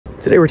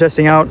Today we're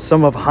testing out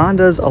some of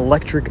Honda's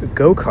electric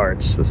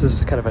go-karts. This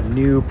is kind of a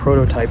new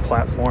prototype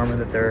platform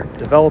that they're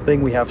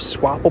developing. We have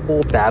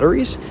swappable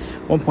batteries,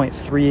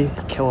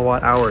 1.3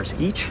 kilowatt hours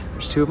each.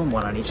 There's two of them,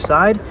 one on each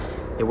side.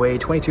 They weigh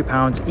 22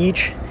 pounds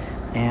each,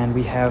 and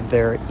we have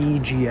their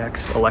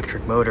eGX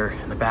electric motor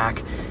in the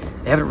back.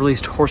 They haven't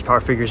released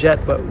horsepower figures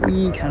yet, but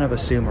we kind of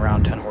assume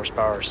around 10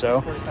 horsepower or so.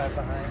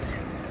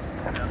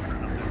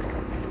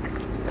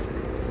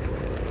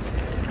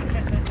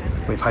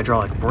 We have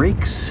hydraulic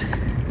brakes,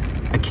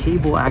 a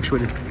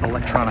cable-actuated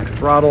electronic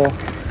throttle,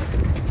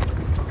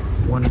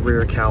 one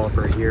rear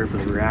caliper here for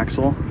the rear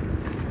axle.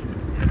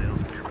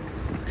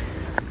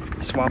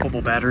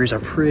 Swappable batteries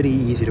are pretty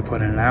easy to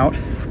put in and out.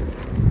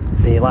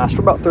 They last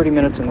for about 30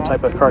 minutes in the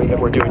type of karting that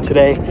we're doing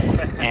today,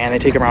 and they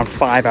take around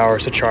 5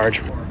 hours to charge.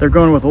 They're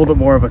going with a little bit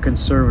more of a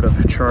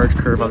conservative charge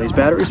curve on these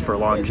batteries for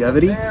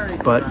longevity,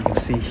 but you can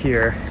see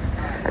here,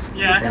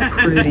 they're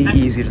pretty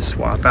easy to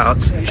swap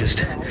out. So you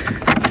just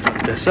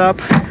flip this up,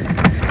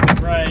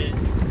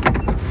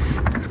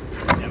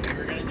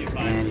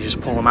 and you just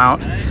pull them out.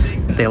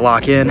 They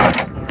lock in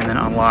and then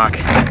unlock,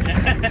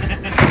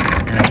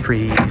 and it's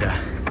pretty easy to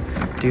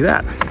do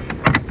that.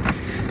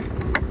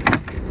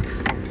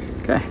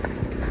 Okay,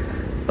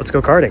 let's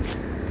go karting.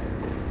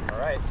 All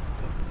right,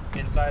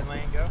 inside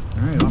lane go.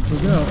 All right, off we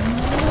go.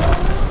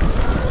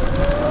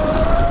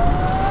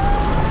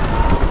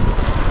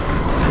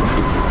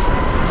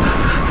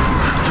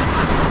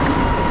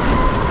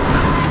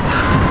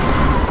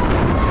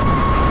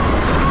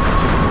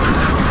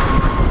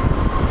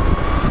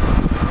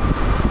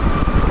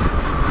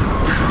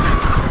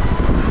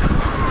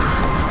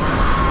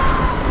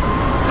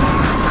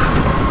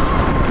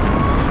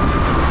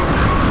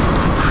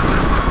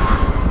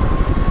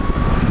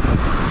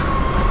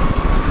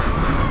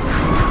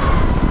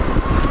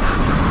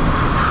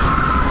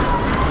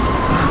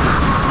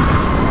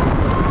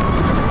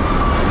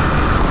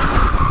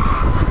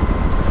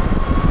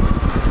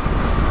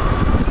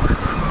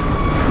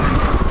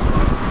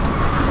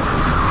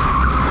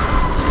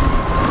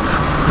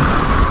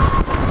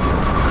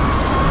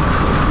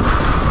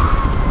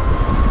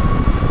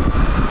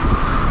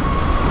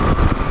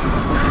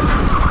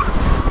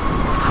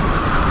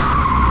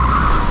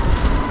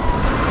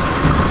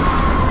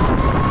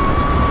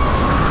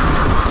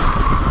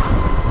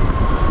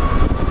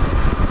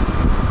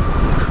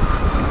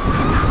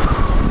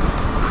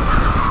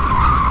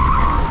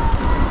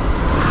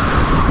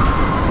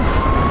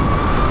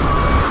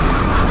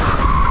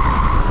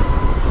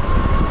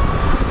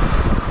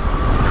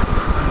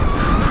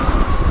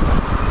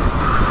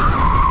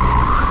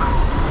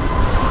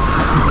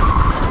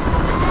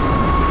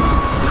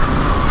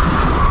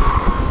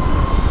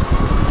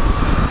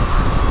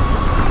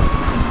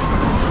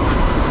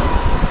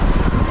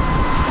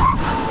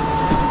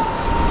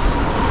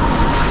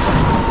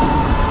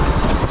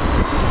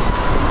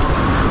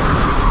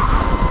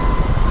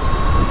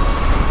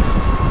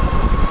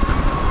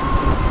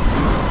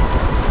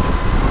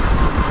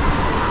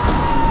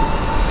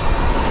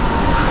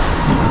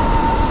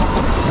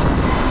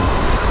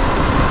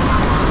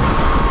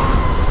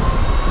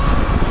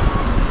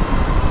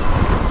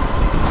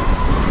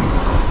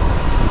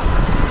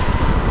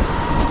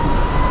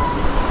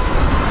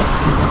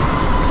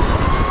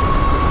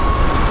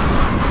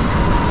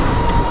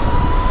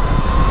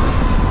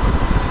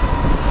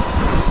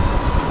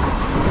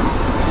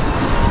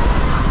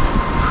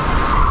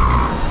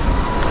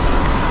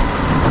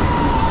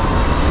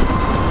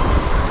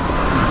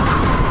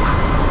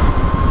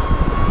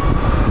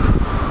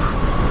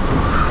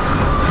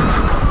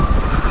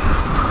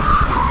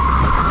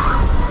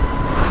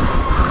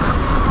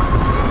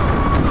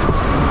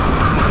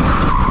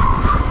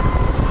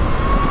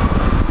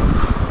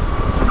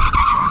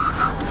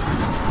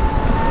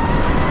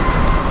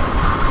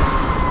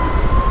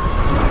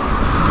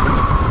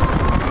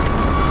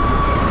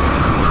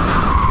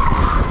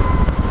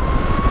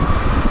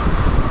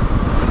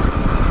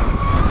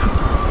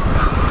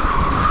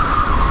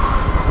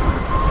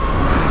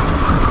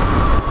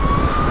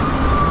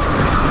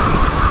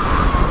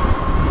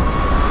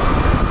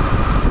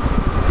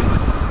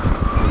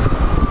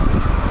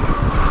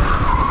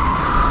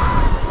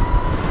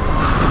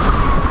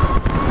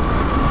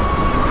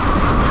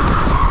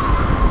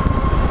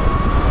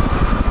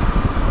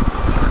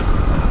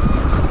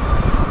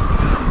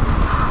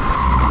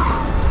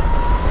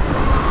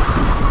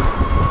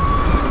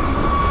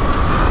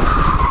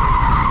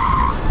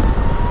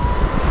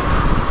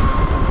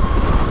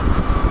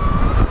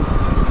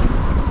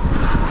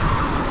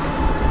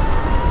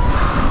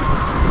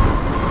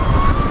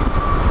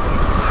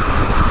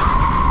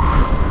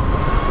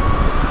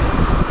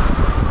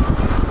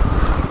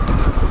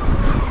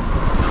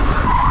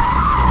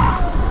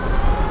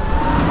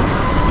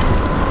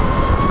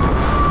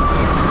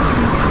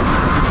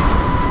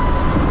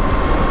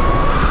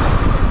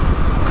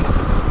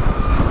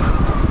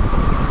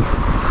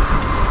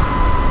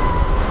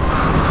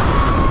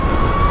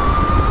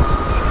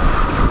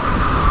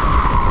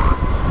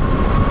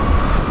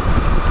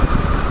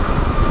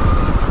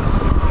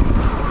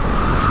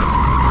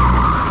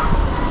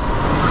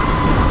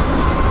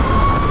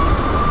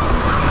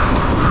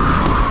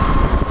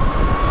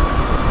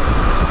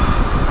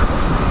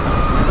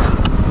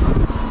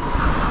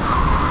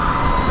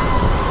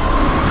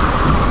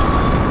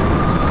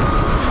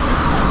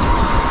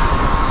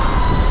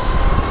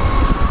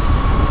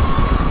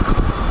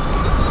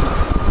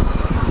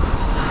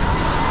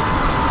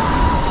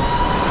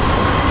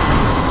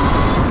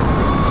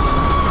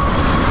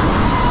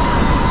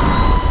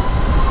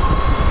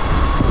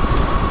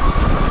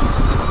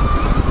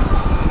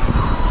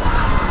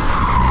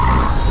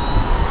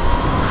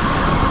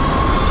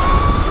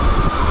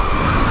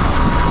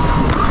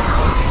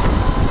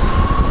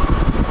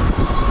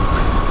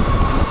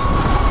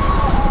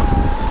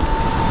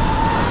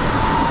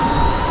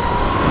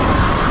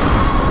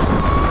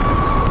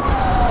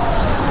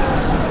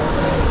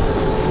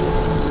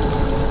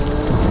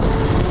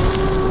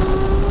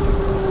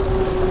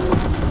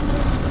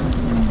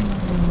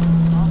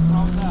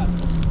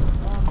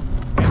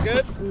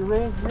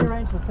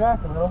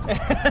 back a little.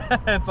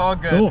 It's all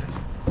good.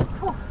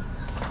 Cool.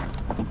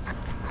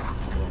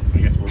 I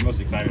guess what we're most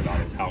excited about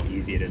is how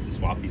easy it is to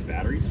swap these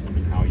batteries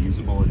and how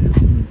usable it is.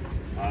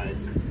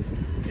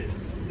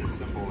 It's as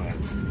simple as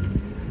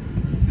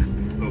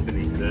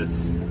opening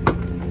this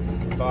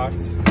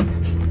box,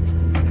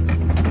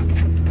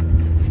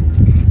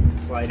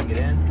 sliding it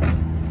in,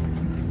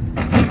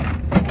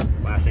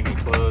 lashing it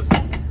closed,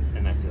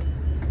 and that's it.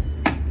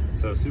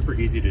 So super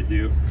easy to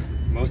do.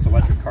 Most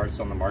electric carts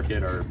on the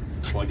market are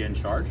plug-in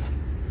charge.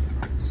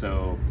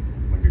 So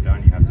when you're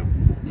done, you have to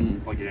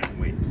plug it in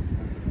and wait.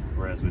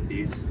 Whereas with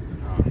these,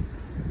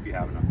 if you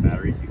have enough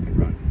batteries, you can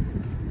run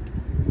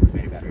as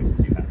many batteries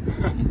as you have.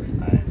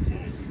 And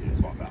it's easy to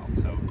swap out.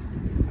 So,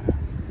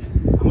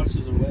 how much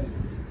does it weigh?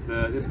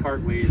 This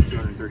cart weighs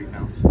 230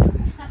 pounds.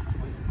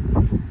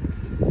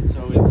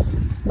 So it's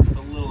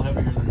a little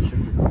heavier than the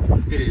shifter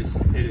cart. It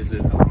is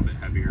a little bit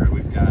heavier.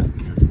 We've got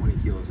 20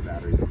 kilos of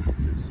batteries, which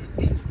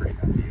is pretty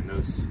hefty. And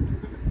those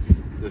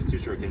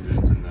two-stroke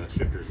engines and the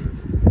shifters are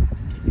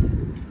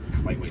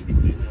lightweight these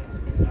days.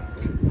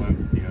 But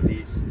you know,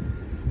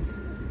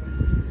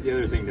 the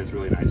other thing that's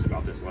really nice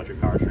about this electric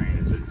powertrain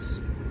is it's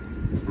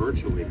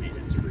virtually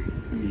maintenance-free.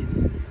 I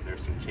mean,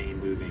 there's some chain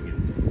moving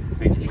and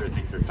making sure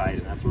things are tight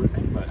and that sort of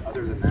thing. But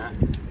other than that,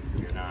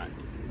 you're not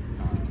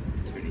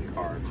tuning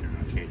carbs, you're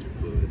not changing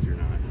fluids, you're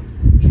not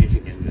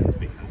changing engines,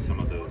 because some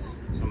of those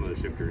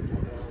shifter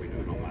engines, we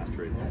know, don't last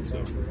very long. So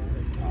you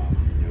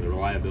know, the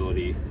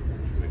reliability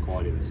and the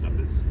quality of this stuff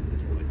is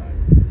really high.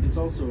 It's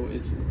also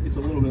it's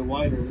a little bit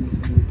wider than the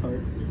standard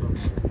cart.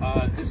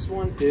 This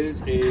one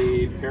is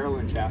a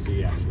parallel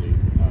chassis, actually,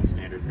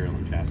 standard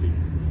parallel chassis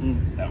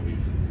that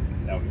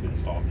we've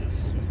installed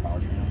this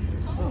powertrain on.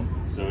 Oh.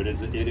 So it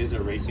is a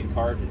racing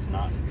cart. It's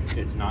not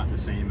the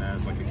same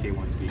as like a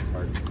K1 speed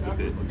cart. It's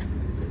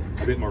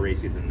a bit more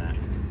racy than that.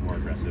 It's more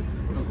aggressive.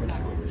 Okay.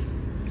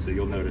 So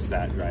you'll notice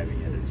that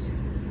driving it.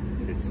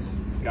 It's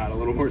got a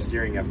little more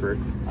steering effort.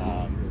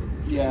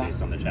 Yeah.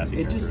 Based on the chassis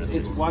characteristics.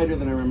 It's wider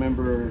than I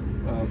remember,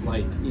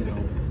 like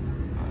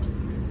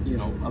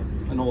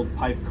an old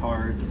pipe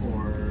cart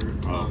or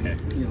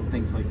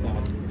things like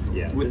that.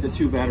 Yeah. With the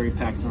two battery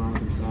packs on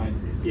either side.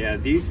 Yeah,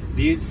 these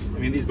these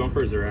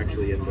bumpers are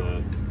actually in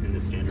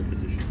the standard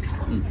position.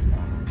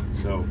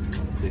 So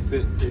they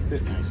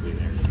fit nicely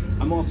there.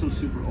 I'm also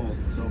super old,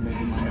 so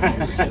maybe my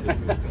nose.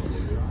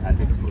 I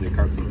think the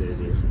carts these days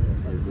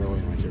are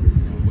growing like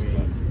everything else.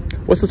 But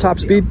What's the top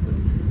speed?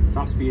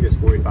 top speed is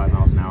 45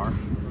 miles an hour.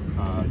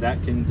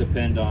 That can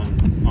depend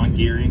on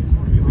gearing.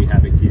 I mean, we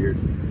have it geared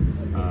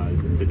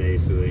today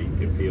so that you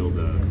can feel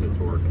the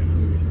torque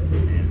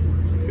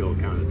and feel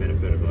kind of the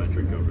benefit of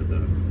electric over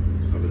the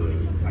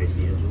IC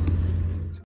engine.